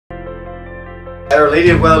At Our Lady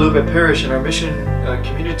of Guadalupe Parish in our mission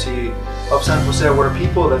community of San Jose, we're a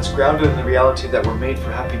people that's grounded in the reality that we're made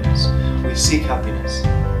for happiness. We seek happiness.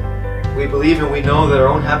 We believe and we know that our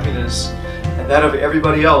own happiness and that of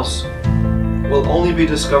everybody else will only be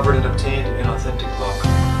discovered and obtained in authentic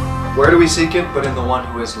love. Where do we seek it but in the one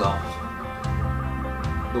who is love?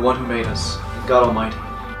 The one who made us, God Almighty.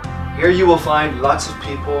 Here you will find lots of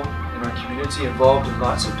people in our community involved in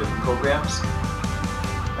lots of different programs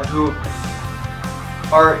and who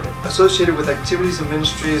are associated with activities and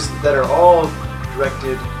ministries that are all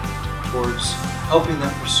directed towards helping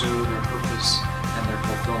them pursue their purpose and their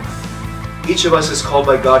fulfillment. Each of us is called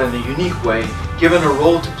by God in a unique way, given a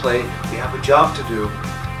role to play. We have a job to do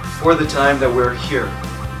for the time that we're here,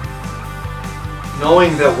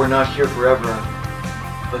 knowing that we're not here forever,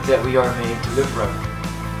 but that we are made to live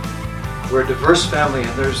forever. We're a diverse family,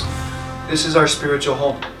 and this is our spiritual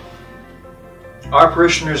home. Our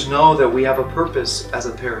parishioners know that we have a purpose as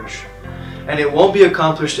a parish, and it won't be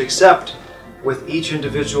accomplished except with each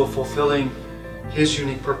individual fulfilling his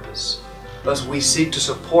unique purpose. Thus we seek to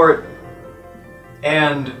support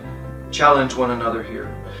and challenge one another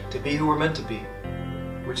here to be who we're meant to be,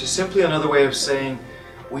 which is simply another way of saying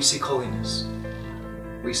we seek holiness.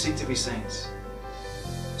 We seek to be saints.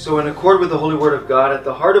 So in accord with the Holy Word of God, at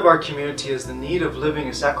the heart of our community is the need of living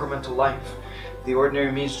a sacramental life, the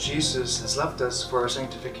ordinary means Jesus has left us for our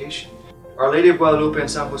sanctification. Our Lady of Guadalupe in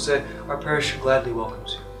San Jose, our parish gladly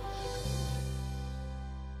welcomes you.